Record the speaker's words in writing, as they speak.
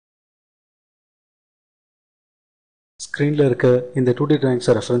ஸ்க்ரீனில் இருக்க இந்த 2D drawings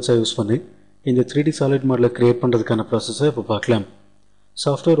ரெஃபரன்ஸாக யூஸ் பண்ணி இந்த 3D சாலிட் மாடலை கிரியேட் பண்ணுறதுக்கான ப்ராசஸை இப்போ பார்க்கலாம்.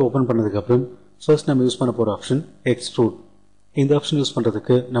 சாஃப்ட்வேர் ஓப்பன் பண்ணதுக்கப்புறம் ஃபர்ஸ்ட் நம்ம யூஸ் பண்ண போகிற ஆப்ஷன் எக்ஸ்ட்ரூட். இந்த ஆப்ஷன் யூஸ்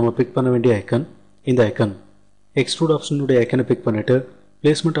பண்ணுறதுக்கு நம்ம பிக் பண்ண வேண்டிய ஐக்கன் இந்த ஐக்கன். எக்ஸ்ட்ரூட் ஆப்ஷனுடைய ஐக்கனை பிக் பண்ணிவிட்டு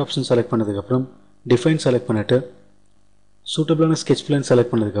பிளேஸ்மெண்ட் ஆப்ஷன் செலக்ட் பண்ணதுக்கப்புறம் டிஃபைன் செலக்ட் பண்ணிவிட்டு சூட்டபிளான ஸ்கெட்ச் பிளான்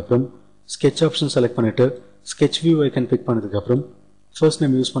செலக்ட் பண்ணதுக்கப்புறம் ஸ்கெட்ச் ஆப்ஷன் செலக்ட் பண்ணிவிட்டு ஸ்கெட்ச் வியூ ஐக்கன் பிக் பண்ணதுக்கப்புறம் ஃபர்ஸ்ட்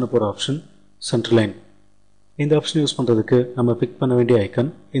நம்ம யூஸ் பண்ண போகிற ஆப்ஷன் சென்டர் லைன். இந்த ஆப்ஷன் யூஸ் பண்ணுறதுக்கு நம்ம பிக் பண்ண வேண்டிய ஐக்கன்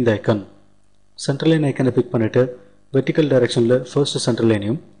இந்த ஐக்கன். சென்டர் லைன் ஐக்கனை பிக் பண்ணிவிட்டு வெர்டிக்கல் டைரக்ஷனில் ஃபர்ஸ்ட் சென்டர்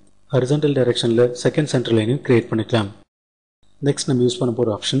லைனையும் ஹரிசாண்டல் டைரக்ஷனில் செகண்ட் சென்டர் லைனையும் கிரியேட் பண்ணிக்கலாம். நெக்ஸ்ட் நம்ம யூஸ் பண்ண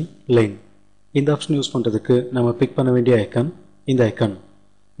போகிற ஆப்ஷன் லைன். இந்த ஆப்ஷன் யூஸ் பண்ணுறதுக்கு நம்ம பிக் பண்ண வேண்டிய ஐக்கன் இந்த ஐக்கன்.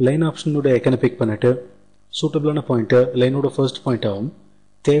 லைன் ஆப்ஷனுடைய ஐக்கனை பிக் பண்ணிவிட்டு சூட்டபிளான பாயிண்ட்டை லைனோட ஃபர்ஸ்ட் பாயிண்ட்டாகவும்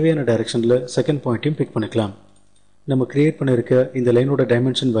தேவையான டைரக்ஷனில் செகண்ட் பாயிண்ட்டையும் பிக் பண்ணிக்கலாம். நம்ம கிரியேட் பண்ணியிருக்க இந்த லைனோட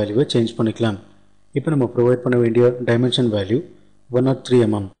டைமென்ஷன் வேல்யூவை சேஞ்ச் பண்ணிக்கலாம். இப்போ நம்ம ப்ரொவைட் பண்ண வேண்டிய டைமென்ஷன் வேல்யூ 103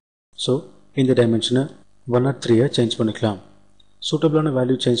 mm. ஸோ இந்த டைமென்ஷனை 103 சேஞ்ச் பண்ணிக்கலாம். சூட்டபிளான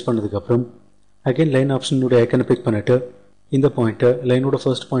வேல்யூ சேஞ்ச் பண்ணதுக்கப்புறம் அகைன் லைன் ஆப்ஷனுடைய ஐக்கனை பிக் பண்ணிவிட்டு இந்த பாயிண்ட்டை லைனோட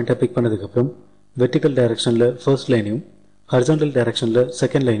ஃபர்ஸ்ட் பாயிண்ட்டை பிக் பண்ணதுக்கப்புறம் வெர்டிக்கல் டைரக்ஷனில் ஃபர்ஸ்ட் லைனையும் ஹரிசாண்டல் டைரக்ஷனில்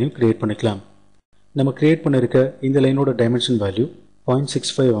செகண்ட் லைனையும் கிரியேட் பண்ணிக்கலாம். நம்ம கிரியேட் பண்ணியிருக்க இந்த லைனோட டைமென்ஷன் வேல்யூ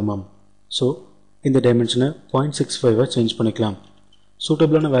 0.65 mm. ஸோ இந்த டைமென்ஷனை 0.65 சேஞ்ச் பண்ணிக்கலாம்.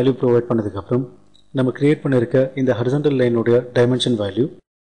 சூட்டபிளான வேல்யூ ப்ரொவைட் பண்ணதுக்கப்புறம் நம்ம கிரியேட் பண்ணியிருக்க இந்த horizontal லைனோடைய dimension value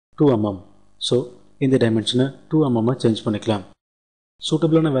 2 mm. So இந்த டைமென்ஷனை 2 mm சேஞ்ச் பண்ணிக்கலாம்.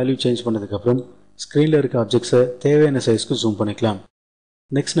 சூட்டபிளான வேல்யூ சேஞ்ச் பண்ணதுக்கப்புறம் ஸ்க்ரீனில் இருக்க ஆப்ஜெக்ட்ஸை தேவையான சைஸ்க்கு ஜூம் பண்ணிக்கலாம்.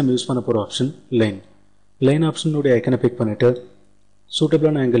 நெக்ஸ்ட் நம்ம யூஸ் பண்ண போகிற ஆப்ஷன் லைன். லைன் ஆப்ஷனுடைய ஐக்கனை பிக் பண்ணிவிட்டு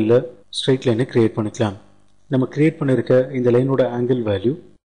சூட்டபிளான ஆங்கிளில் ஸ்ட்ரைட் லைனை கிரியேட் பண்ணிக்கலாம். நம்ம கிரியேட் பண்ணியிருக்க இந்த லைனோட angle value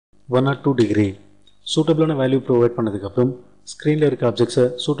 102 degree. சூட்டபிளான value provide பண்ணதுக்கப்புறம் ஸ்க்ரீனில் இருக்க ஆப்ஜெக்ட்ஸை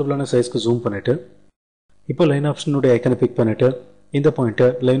சூட்டபிளான சைஸ்க்கு ஜூம் பண்ணிவிட்டு இப்போ லைன் ஆப்ஷனுடைய ஐக்கனை பிக் பண்ணிவிட்டு இந்த பாயிண்ட்டை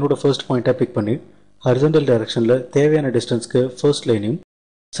லைனோட ஃபர்ஸ்ட் பாயிண்ட்டாக பிக் பண்ணி ஹரிசாண்டல் டைரக்ஷனில் தேவையான டிஸ்டன்ஸ்க்கு ஃபர்ஸ்ட் லைனையும்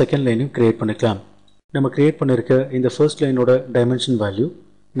செகண்ட் லைனையும் கிரியேட் பண்ணிக்கலாம். நம்ம கிரியேட் பண்ணியிருக்க இந்த first லைனோட dimension value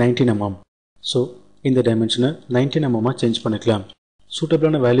 19 mm. So இந்த டைமென்ஷனை 19 mm சேஞ்ச் பண்ணிக்கலாம்.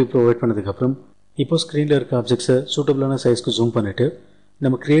 சூட்டபிளான வேல்யூ ப்ரொவைட் பண்ணதுக்கப்புறம் இப்போ ஸ்க்ரீனில் இருக்க ஆப்ஜெக்ட்ஸை சூட்டபிளான சைஸ்க்கு ஜூம் பண்ணிவிட்டு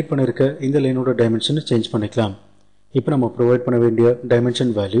நம்ம கிரியேட் பண்ணியிருக்க இந்த லைனோட டைமென்ஷனை சேஞ்ச் பண்ணிக்கலாம். இப்போ நம்ம ப்ரொவைட் பண்ண வேண்டிய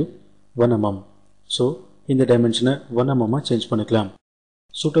டைமென்ஷன் வேல்யூ 1 mm. ஸோ இந்த டைமென்ஷனை 1 mm சேஞ்ச் பண்ணிக்கலாம்.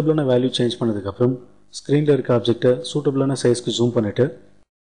 சூட்டபிளான வேல்யூ சேஞ்ச் பண்ணதுக்கப்புறம் ஸ்க்ரீனில் இருக்க ஆப்ஜெக்டை சூட்டபிளான சைஸ்க்கு ஜூம் பண்ணிவிட்டு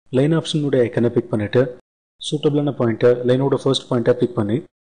லைன் ஆப்ஷனுடைய ஐக்கனை பிக் பண்ணிவிட்டு சூட்டபிளான பாயிண்ட்டை லைனோட ஃபர்ஸ்ட் பாயிண்ட்டாக பிக் பண்ணி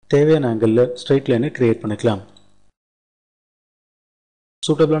தேவையான ஆங்கிளில் ஸ்ட்ரைட் லைனை கிரியேட் பண்ணிக்கலாம்.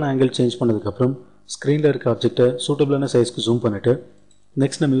 சூட்டபிளான ஆங்கிள் சேஞ்ச் பண்ணதுக்கப்புறம் ஸ்க்ரீனில் இருக்க ஆப்ஜெக்டை சூட்டபிளான சைஸ்க்கு ஜூம் பண்ணிவிட்டு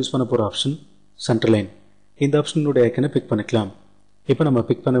நெக்ஸ்ட் நம்ம யூஸ் பண்ண போகிற ஆப்ஷன் சென்டர் லைன். இந்த ஆப்ஷனுடைய ஐக்கனை பிக் பண்ணிக்கலாம். இப்போ நம்ம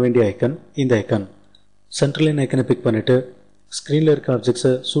பிக் பண்ண வேண்டிய ஐக்கன் இந்த ஐக்கன். சென்டர் லைன் ஐக்கனை பிக் பண்ணிவிட்டு ஸ்க்ரீனில் இருக்க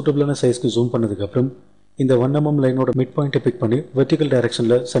ஆப்ஜெக்ட்ஸை சூட்டபிளான சைஸ்க்கு ஜூம் பண்ணதுக்கப்புறம் இந்த 1 mm லைனோட மிட் பாயிண்ட்டை பிக் பண்ணி வெர்டிக்கல்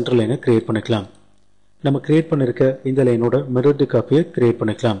டைரக்ஷனில் சென்டர் லைனை கிரியேட் பண்ணிக்கலாம். நம்ம கிரியேட் பண்ணியிருக்க இந்த லைனோட மிரர்டு காப்பியை கிரியேட்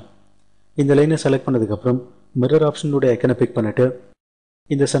பண்ணிக்கலாம். இந்த லைனை செலக்ட் பண்ணதுக்கப்புறம் மிரர் ஆப்ஷனுடைய ஐக்கனை பிக் பண்ணிவிட்டு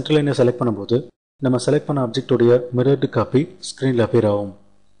இந்த சென்டர் லைனை செலக்ட் பண்ணும்போது நம்ம செலக்ட் பண்ண ஆப்ஜெக்டோடைய மிரர்டு காப்பி ஸ்க்ரீனில் அப்பியர் ஆகும்.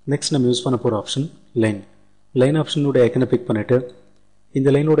 நெக்ஸ்ட் நம்ம யூஸ் பண்ண போகிற ஆப்ஷன் லைன். லைன் ஆப்ஷனுடைய ஐக்கனை பிக் பண்ணிவிட்டு இந்த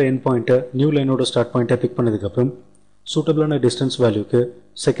லைனோட எண்ட் பாயிண்ட்டை நியூ லைனோட ஸ்டார்ட் பாயிண்ட்டை பிக் பண்ணதுக்கப்புறம் சூட்டபிளான டிஸ்டன்ஸ் வேல்யூக்கு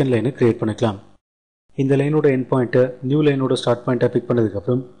செகண்ட் லைனை கிரியேட் பண்ணிக்கலாம். இந்த லைனோட எண்ட் பாயிண்ட்டை நியூ லைனோட ஸ்டார்ட் பாயிண்ட்டை பிக்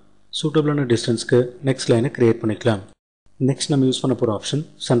பண்ணதுக்கப்புறம் சூட்டபிளான டிஸ்டன்ஸ்க்கு நெக்ஸ்ட் லைனை கிரியேட் பண்ணிக்கலாம். நெக்ஸ்ட் நம்ம யூஸ் பண்ண போகிற ஆப்ஷன்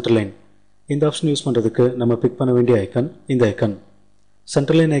சென்டர் லைன். இந்த ஆப்ஷன் யூஸ் பண்ணுறதுக்கு நம்ம பிக் பண்ண வேண்டிய ஐக்கன் இந்த ஐக்கன்.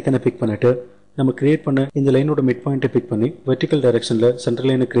 சென்டர் லைன் ஐக்கனை பிக் பண்ணிவிட்டு நம்ம கிரியேட் பண்ண இந்த லைனோட மிட் பாயிண்ட்டை பிக் பண்ணி வெர்டிக்கல் டைரக்ஷனில் சென்டர்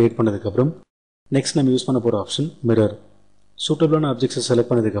லைனை கிரியேட் பண்ணதுக்கப்புறம் நெக்ஸ்ட் நம்ம யூஸ் பண்ண போகிற ஆப்ஷன் மிரர். சூட்டபிளான ஆப்ஜெக்ட்ஸை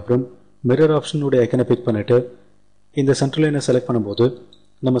செலக்ட் பண்ணதுக்கப்புறம் மிரர் ஆப்ஷனுடைய ஐக்கனை பிக் பண்ணிவிட்டு இந்த சென்டர் லைனை செலக்ட் பண்ணும்போது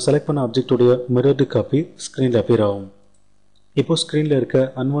நம்ம செலக்ட் பண்ண ஆப்ஜெக்டோடைய மிரர்டு காப்பி ஸ்க்ரீனில் அப்பியர் ஆகும். இப்போ ஸ்க்ரீனில் இருக்க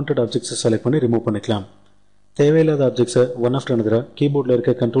அன்வான்ட் ஆப்ஜெக்ட்ஸை செலக்ட் பண்ணி ரிமூவ் பண்ணிக்கலாம். தேவையில்லாத ஆப்ஜெக்ட்ஸை ஒன் ஆஃப்டர் அனதரா கீபோர்டில்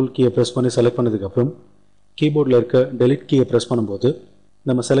இருக்க கண்ட்ரோல் கீயை ப்ரெஸ் பண்ணி செலக்ட் பண்ணதுக்கப்புறம் கீபோர்டில் இருக்க டெலிட் கீயை ப்ரெஸ் பண்ணும்போது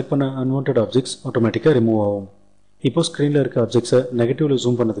நம்ம செலக்ட் பண்ண அன்வான்ட் ஆப்ஜெக்ட்ஸ் ஆட்டோமேட்டிக்காக ரிமூவ் ஆகும். இப்போ ஸ்க்ரீனில் இருக்க ஆப்ஜெக்ட்ஸை நெகட்டிவில்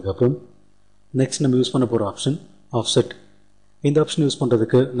ஜூம் பண்ணதுக்கப்புறம் நெக்ஸ்ட் நம்ம யூஸ் பண்ண போகிற ஆப்ஷன் ஆஃப்செட். இந்த ஆப்ஷன் யூஸ்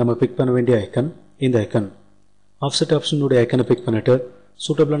பண்ணுறதுக்கு நம்ம பிக் பண்ண வேண்டிய ஐக்கன் இந்த ஐக்கன். ஆஃப்செட் ஆப்ஷனுடைய ஐக்கனை பிக் பண்ணிவிட்டு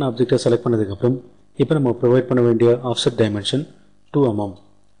சூட்டபிளான ஆப்ஜெக்டை செலக்ட் பண்ணதுக்கப்புறம் இப்போ நம்ம ப்ரொவைட் பண்ண வேண்டிய offset dimension 2 mm.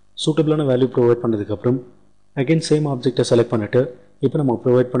 சூட்டபிளான value provide பண்ணதுக்கப்புறம் அகைன் சேம் ஆப்ஜெக்டை செலக்ட் பண்ணிவிட்டு இப்போ நம்ம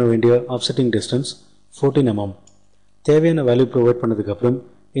ப்ரொவைட் பண்ண வேண்டிய ஆஃப்செட்டிங் டிஸ்டன்ஸ் 14 mm. தேவையான வேல்யூ ப்ரொவைட் பண்ணதுக்கப்புறம்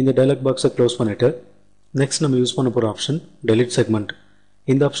இந்த டயலாக் பாக்ஸை க்ளோஸ் பண்ணிவிட்டு நெக்ஸ்ட் நம்ம யூஸ் பண்ண போகிற ஆப்ஷன் டெலிட் செக்மெண்ட்.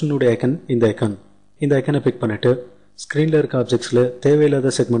 இந்த ஆப்ஷனுடைய ஐக்கன் இந்த ஐக்கன். இந்த ஐக்கனை பிக் பண்ணிவிட்டு ஸ்க்ரீனில் இருக்க ஆப்ஜெக்ட்ஸில்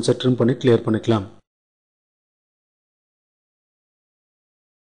தேவையில்லாத செக்மெண்ட்ஸை ட்ரிம் பண்ணி கிளியர் பண்ணிக்கலாம்.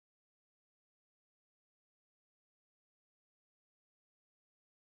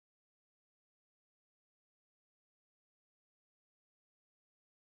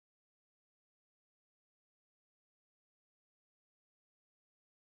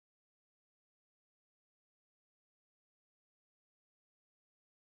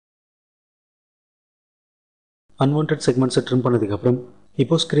 அன்வான்ட் செக்மெண்ட்ஸை ட்ரிம் பண்ணதுக்கப்புறம்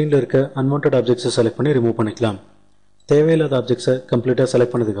இப்போ ஸ்க்ரீனில் இருக்க அன்வான்ட் ஆப்ஜெக்ட்ஸை செலக்ட் பண்ணி ரிமூவ் பண்ணிக்கலாம். தேவையில்லாத ஆப்ஜெக்ட்ஸை கம்ப்ளீட்டாக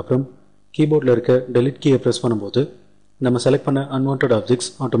செலக்ட் பண்ணதுக்கப்புறம் கீபோர்டில் இருக்க டெலிட் கீயை ப்ரெஸ் பண்ணும்போது நம்ம செலக்ட் பண்ண அன்வான்ட் ஆப்ஜெக்ட்ஸ்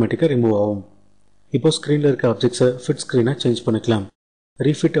ஆட்டோமேட்டிக்காக ரிமூவ் ஆகும். இப்போ ஸ்க்ரீனில் இருக்க ஆப்ஜெக்ட்ஸை ஃபிட் ஸ்க்ரீனை சேஞ்ச் பண்ணிக்கலாம்.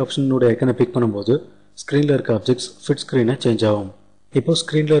 ரீஃபிட் ஆப்ஷனோட ஐக்கனை பிக் பண்ணும்போது ஸ்க்ரீனில் இருக்க ஆப்ஜெக்ட்ஸ் ஃபிட் ஸ்க்ரீனை சேஞ்ச் ஆகும். இப்போ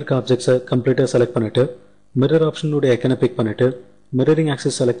ஸ்க்ரீனில் இருக்க ஆப்ஜெக்ட்ஸை கம்ப்ளீட்டாக செலக்ட் பண்ணிட்டு மிரர் ஆப்ஷனோட ஐக்கனை பிக் பண்ணிட்டு மிரரிங்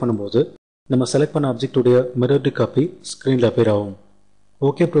ஆக்சிஸ் செலக்ட் பண்ணும்போது நம்ம செலக்ட் பண்ண ஆப்ஜெக்டுடைய மிரர்டு காப்பி ஸ்க்ரீனில் அப்பியர் ஆகும்.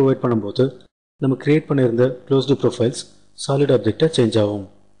 ஓகே ப்ரொவைட் பண்ணும்போது நம்ம கிரியேட் பண்ணியிருந்த க்ளோஸ்டு ப்ரொஃபைல்ஸ் சாலிட் ஆப்ஜெக்டாக சேஞ்ச் ஆகும்.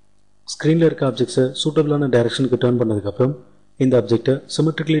 ஸ்க்ரீனில் இருக்க ஆப்ஜெக்ட்ஸை சூட்டபிளான டைரக்ஷனுக்கு டர்ன் பண்ணதுக்கப்புறம் இந்த ஆப்ஜெக்டை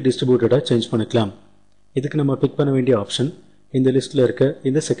சிமெட்ரிக்கலி டிஸ்ட்ரிபியூட்டடாக சேஞ்ச் பண்ணிக்கலாம். இதுக்கு நம்ம பிக் பண்ண வேண்டிய ஆப்ஷன் இந்த லிஸ்ட்டில் இருக்க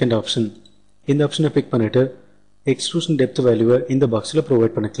இந்த செகண்ட் ஆப்ஷன். இந்த ஆப்ஷனை பிக் பண்ணிவிட்டு எக்ஸ்ட்ரூஷன் டெப்த் வேல்யூவை இந்த பாக்ஸில்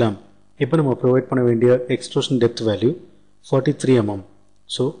ப்ரொவைட் பண்ணிக்கலாம். இப்போ நம்ம ப்ரொவைட் பண்ண வேண்டிய extrusion depth value 43 mm.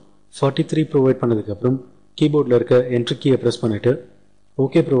 So 43 provide பண்ணதுக்கப்புறம் கீபோர்டில் இருக்க என்ட்ரி கீயை ப்ரெஸ் பண்ணிவிட்டு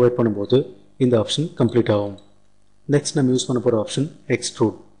ஓகே ப்ரொவைட் பண்ணும்போது இந்த ஆப்ஷன் கம்ப்ளீட் ஆகும். நெக்ஸ்ட் நம்ம யூஸ் பண்ண போகிற ஆப்ஷன்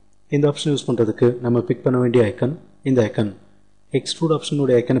எக்ஸ்ட்ரூட். இந்த ஆப்ஷன் யூஸ் பண்ணுறதுக்கு நம்ம பிக் பண்ண வேண்டிய ஐக்கன் இந்த ஐக்கன். எக்ஸ்ட்ரூட்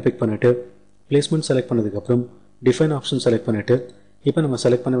ஆப்ஷனோட ஐக்கனை பிக் பண்ணிவிட்டு பிளேஸ்மெண்ட் செலக்ட் பண்ணதுக்கப்புறம் டிஃபைன் ஆப்ஷன் செலக்ட் பண்ணிவிட்டு இப்போ நம்ம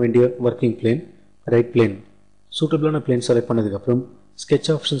செலக்ட் பண்ண வேண்டிய working plane right plane. சூட்டபிளான plane select பண்ணதுக்கப்புறம் ஸ்கெட்ச்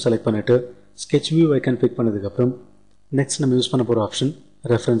ஆப்ஷன் செலக்ட் பண்ணிவிட்டு ஸ்கெட்ச் வியூ ஐக்கன் பிக் பண்ணதுக்கப்புறம் நெக்ஸ்ட் நம்ம யூஸ் பண்ண போகிற ஆப்ஷன்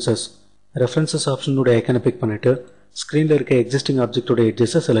ரெஃபரன்சஸ். ரெஃபரன்சஸ் ஆப்ஷனோட ஐக்கனை பிக் பண்ணிவிட்டு ஸ்க்ரீனில் இருக்க எக்ஸிஸ்டிங் ஆப்ஜெக்டோட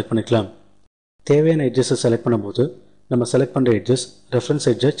எட்ஜஸை செலக்ட் பண்ணிக்கலாம். தேவையான எட்ஜஸை செலக்ட் பண்ணும்போது நம்ம செலக்ட் பண்ணுற எட்ஜஸ் ரெஃபரன்ஸ்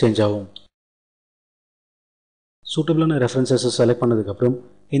எட்ஜாக சேஞ்ச் ஆகும். சூட்டபிளான ரெஃபரன்சஸை செலக்ட் பண்ணதுக்கப்புறம்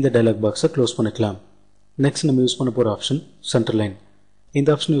இந்த டயலாக் பாக்ஸை க்ளோஸ் பண்ணிக்கலாம். நெக்ஸ்ட் நம்ம யூஸ் பண்ண போகிற ஆப்ஷன் சென்டர் லைன். இந்த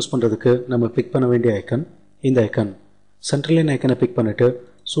ஆப்ஷன் யூஸ் பண்ணுறதுக்கு நம்ம பிக் பண்ண வேண்டிய ஐக்கன் இந்த ஐக்கன். சென்டர் லைன் ஐக்கனை பிக் பண்ணிவிட்டு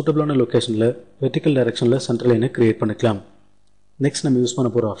சூட்டபிளான லொக்கேஷனில் வெர்டிக்கல் டைரக்ஷனில் சென்டர் லைனை கிரியேட் பண்ணிக்கலாம். நெக்ஸ்ட் நம்ம யூஸ் பண்ண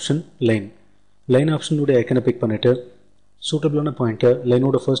போகிற ஆப்ஷன் லைன். லைன் ஆப்ஷனுடைய ஐக்கனை பிக் பண்ணிவிட்டு சூட்டபிளான பாயிண்ட்டை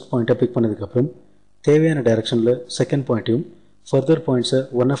லைனோட ஃபர்ஸ்ட் பாயிண்ட்டை பிக் பண்ணதுக்கப்புறம் தேவையான டைரக்ஷனில் செகண்ட் பாயிண்ட்டையும் ஃபர்தர் பாயிண்ட்ஸை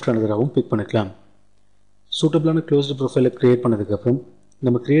ஒன் ஆஃப்டர் அனதராகவும் பிக் பண்ணிக்கலாம். சூட்டபிளான க்ளோஸ்டு ப்ரொஃபைலை கிரியேட் பண்ணதுக்கப்புறம்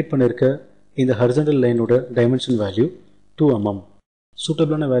நம்ம கிரியேட் பண்ணியிருக்க இந்த horizontal லைனோட dimension value 2 mm.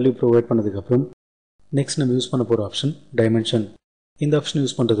 சூட்டபிளான value provide பண்ணதுக்கப்புறம் நெக்ஸ்ட் நம்ம யூஸ் பண்ண போகிற ஆப்ஷன் டைமென்ஷன். இந்த ஆப்ஷன்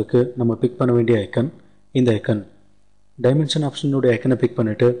யூஸ் பண்ணுறதுக்கு நம்ம பிக் பண்ண வேண்டிய ஐக்கன் இந்த ஐக்கன். டைமென்ஷன் ஆப்ஷனோட ஐக்கனை பிக்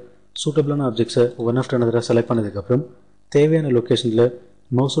பண்ணிவிட்டு சூட்டபிளான ஆப்ஜெக்ட்ஸை ஒன் ஆஃப்டர் அனதராக செலக்ட் பண்ணதுக்கப்புறம் தேவையான லொக்கேஷனில்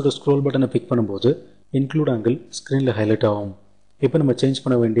மவுஸோட ஸ்க்ரோல் பட்டனை பிக் பண்ணும்போது இன்க்ளூட் ஆங்கிள் ஸ்க்ரீனில் ஹைலைட் ஆகும். இப்போ நம்ம சேஞ்ச்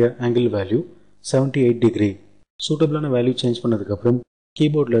பண்ண வேண்டிய angle value 78 degree. சூட்டபிளான value change பண்ணதுக்கப்புறம்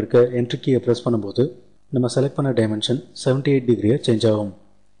கீபோர்டில் இருக்க என்ட்ரி கீயை ப்ரெஸ் பண்ணும்போது நம்ம செலக்ட் பண்ண டைமென்ஷன் 78 டிகிரியாக சேஞ்ச் ஆகும்.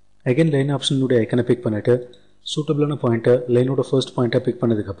 அகைன் லைன் ஆப்ஷனுடைய ஐக்கனை பிக் பண்ணிவிட்டு சூட்டபிளான பாயிண்ட்டை லைனோட ஃபர்ஸ்ட் பாயிண்ட்டை பிக்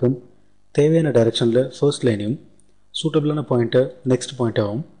பண்ணதுக்கப்புறம் தேவையான டைரக்ஷனில் ஃபர்ஸ்ட் லைனையும் சூட்டபிளான பாயிண்ட்டை நெக்ஸ்ட்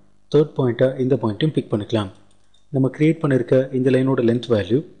பாயிண்ட்டாகவும் தேர்ட் பாயிண்ட்டை இந்த பாயிண்ட்டையும் பிக் பண்ணிக்கலாம். நம்ம கிரியேட் பண்ணியிருக்க இந்த லைனோட length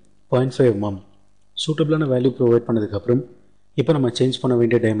value 0.5 mm. சூட்டபிளான value provide பண்ணதுக்கப்புறம் இப்போ நம்ம சேஞ்ச் பண்ண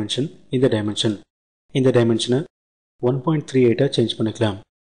வேண்டிய டைமென்ஷன் இந்த டைமென்ஷன். இந்த டைமென்ஷனை 1.38 சேஞ்ச் பண்ணிக்கலாம்.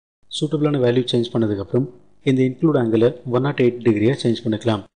 சூட்டபிளான வேல்யூ சேஞ்ச் பண்ணதுக்கப்புறம் இந்த இன்க்ளூட் ஆங்கிளை 108 டிகிரியாக சேஞ்ச்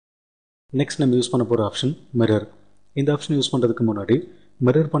பண்ணிக்கலாம். நெக்ஸ்ட் நம்ம யூஸ் பண்ண போகிற ஆப்ஷன் மிரர். இந்த ஆப்ஷன் யூஸ் பண்ணுறதுக்கு முன்னாடி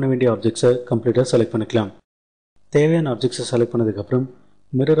மிரர் பண்ண வேண்டிய ஆப்ஜெக்ட்ஸை கம்ப்ளீட்டாக செலக்ட் பண்ணிக்கலாம். தேவையான ஆப்ஜெக்ட்ஸை செலக்ட் பண்ணதுக்கப்புறம்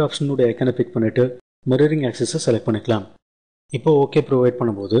மிரர் ஆப்ஷனோட ஐக்கனை பிக் பண்ணிவிட்டு மிரரிங் ஆக்சிஸை செலக்ட் பண்ணிக்கலாம். இப்போ ஓகே ப்ரொவைட்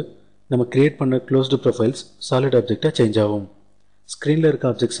பண்ணும்போது நம்ம கிரியேட் பண்ண க்ளோஸ்டு ப்ரொஃபைல்ஸ் சாலிட் ஆப்ஜெக்டாக சேஞ்ச் ஆகும். ஸ்க்ரீனில் இருக்க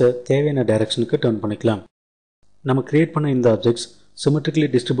ஆப்ஜெக்ட்ஸை தேவையான டைரக்ஷனுக்கு டர்ன் பண்ணிக்கலாம். நம்ம கிரியேட் பண்ண இந்த ஆப்ஜெக்ட்ஸ் சிமெட்ரிக்கலி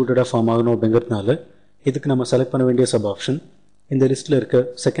டிஸ்ட்ரிபியூட்டடாக ஃபார்ம் ஆகணும் அப்படிங்கிறதுனால இதுக்கு நம்ம செலக்ட் பண்ண வேண்டிய சப் ஆப்ஷன் இந்த லிஸ்ட்டில் இருக்க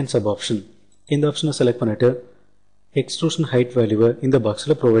செகண்ட் சப் ஆப்ஷன். இந்த ஆப்ஷனை செலக்ட் பண்ணிவிட்டு எக்ஸ்ட்ரூஷன் ஹைட் வேல்யூவை இந்த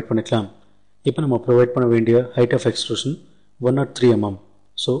பாக்ஸில் ப்ரொவைட் பண்ணிக்கலாம். இப்போ நம்ம ப்ரொவைட் பண்ண வேண்டிய height of extrusion 103 mm.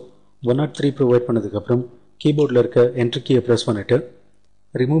 So 103 provide பண்ணதுக்கப்புறம் கீபோர்டில் இருக்க என்ட்ரி கீயை ப்ரெஸ் பண்ணிவிட்டு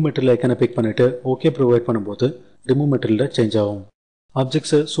ரிமூவ் மெட்டீரியல் ஐக்கனை பிக் பண்ணிவிட்டு ஓகே ப்ரொவைட் பண்ணும்போது ரிமூவ் மெட்டீரியலில் சேஞ்ச் ஆகும்.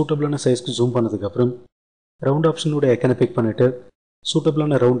 ஆப்ஜெக்ட்ஸை சூட்டபிளான சைஸ்க்கு ஜூம் பண்ணதுக்கப்புறம் ரவுண்ட் ஆப்ஷனோட ஐக்கனை பிக் பண்ணிவிட்டு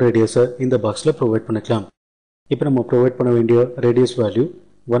சூட்டபிளான ரவுண்ட் ரேடியஸை இந்த பாக்ஸில் ப்ரொவைட் பண்ணிக்கலாம். இப்போ நம்ம ப்ரொவைட் பண்ண வேண்டிய ரேடியஸ் வேல்யூ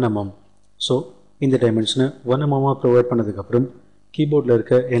 1 mm. ஸோ இந்த டைமென்ஷனை 1 mm ப்ரொவைட் பண்ணதுக்கப்புறம் கீபோர்டில்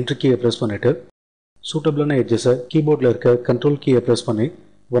இருக்க என்ட்ரி கீயை ப்ரெஸ் பண்ணிவிட்டு சூட்டபிளான எட்ஜஸை கீபோர்டில் இருக்க கண்ட்ரோல் கீயை ப்ரெஸ் பண்ணி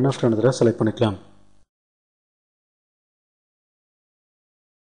ஒன் ஆஃப்டர் அனதராக செலக்ட் பண்ணிக்கலாம்.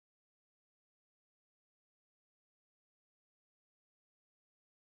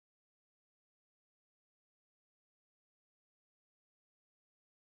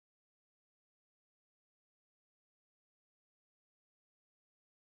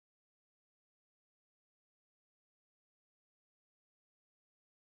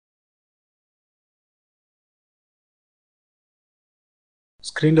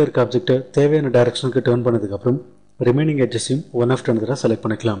 ஸ்க்ரீனில் இருக்க ஆப்ஜெக்டை தேவையான டைரக்ஷனுக்கு டர்ன் பண்ணதுக்கப்புறம் remaining எட்ஜஸையும் one after another select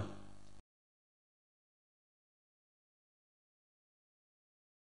பண்ணிக்கலாம்.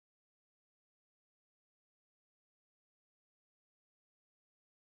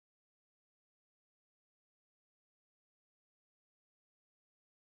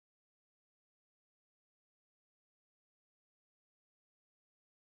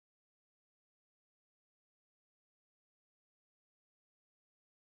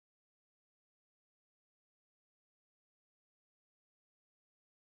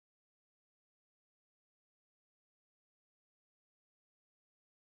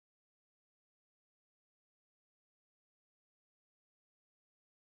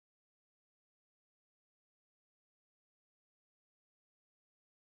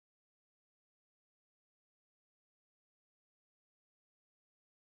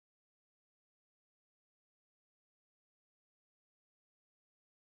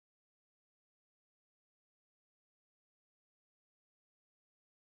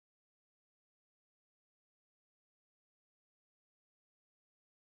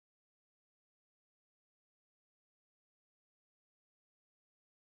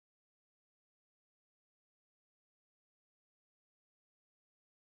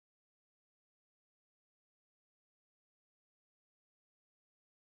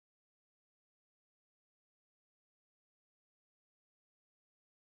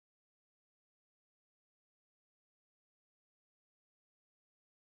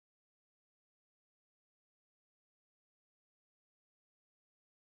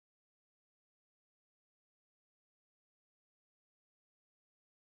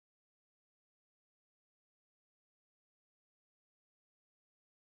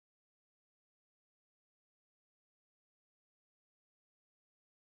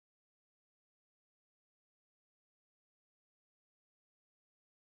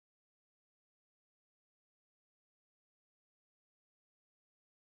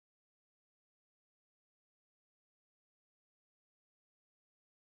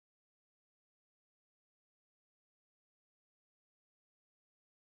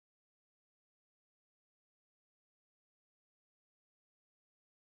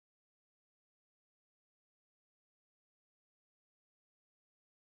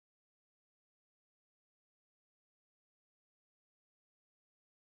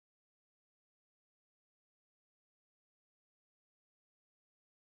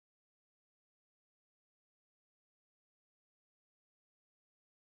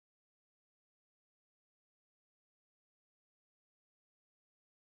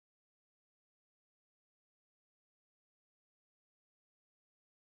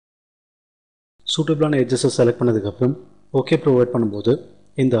 சூட்டபிளான எட்ஜஸை செலக்ட் பண்ணதுக்கப்புறம் ஓகே ப்ரொவைட் பண்ணும்போது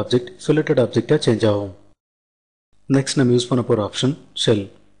இந்த ஆப்ஜெக்ட் ஃபில்லட்டட் ஆப்ஜெக்டாக சேஞ்ச் ஆகும். நெக்ஸ்ட் நம்ம யூஸ் பண்ண போகிற ஆப்ஷன் ஷெல்.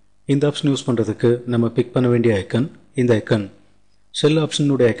 இந்த ஆப்ஷன் யூஸ் பண்ணுறதுக்கு நம்ம பிக் பண்ண வேண்டிய ஐக்கன் இந்த ஐக்கன். ஷெல்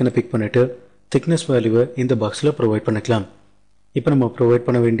ஆப்ஷனுடைய ஐக்கனை பிக் பண்ணிவிட்டு திக்னஸ் வேல்யூவை இந்த பாக்ஸில் ப்ரொவைட் பண்ணிக்கலாம். இப்போ நம்ம ப்ரொவைட்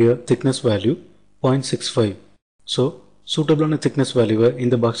பண்ண வேண்டிய திக்னஸ் வேல்யூ 0.65. ஸோ சூட்டபிளான திக்னஸ் வேல்யூவை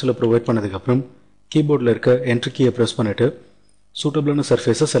இந்த பாக்ஸில் ப்ரொவைட் பண்ணதுக்கப்புறம் கீபோர்டில் இருக்க என்ட்ரி கீயை ப்ரெஸ் பண்ணிவிட்டு சூட்டபிளான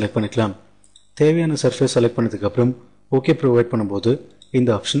சர்ஃபேஸை செலக்ட் பண்ணிக்கலாம். தேவையான சர்ஃபேஸ் செலக்ட் பண்ணதுக்கப்புறம் ஓகே ப்ரொவைட் பண்ணும்போது இந்த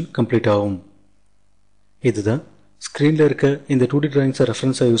ஆப்ஷன் கம்ப்ளீட் ஆகும். இதுதான் ஸ்க்ரீனில் இருக்க இந்த 2D டிராயிங்ஸை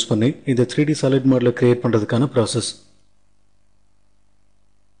ரெஃபரன்ஸாக யூஸ் பண்ணி இந்த 3D சாலிட் மாடலை கிரியேட் பண்ணுறதுக்கான ப்ராசஸ்.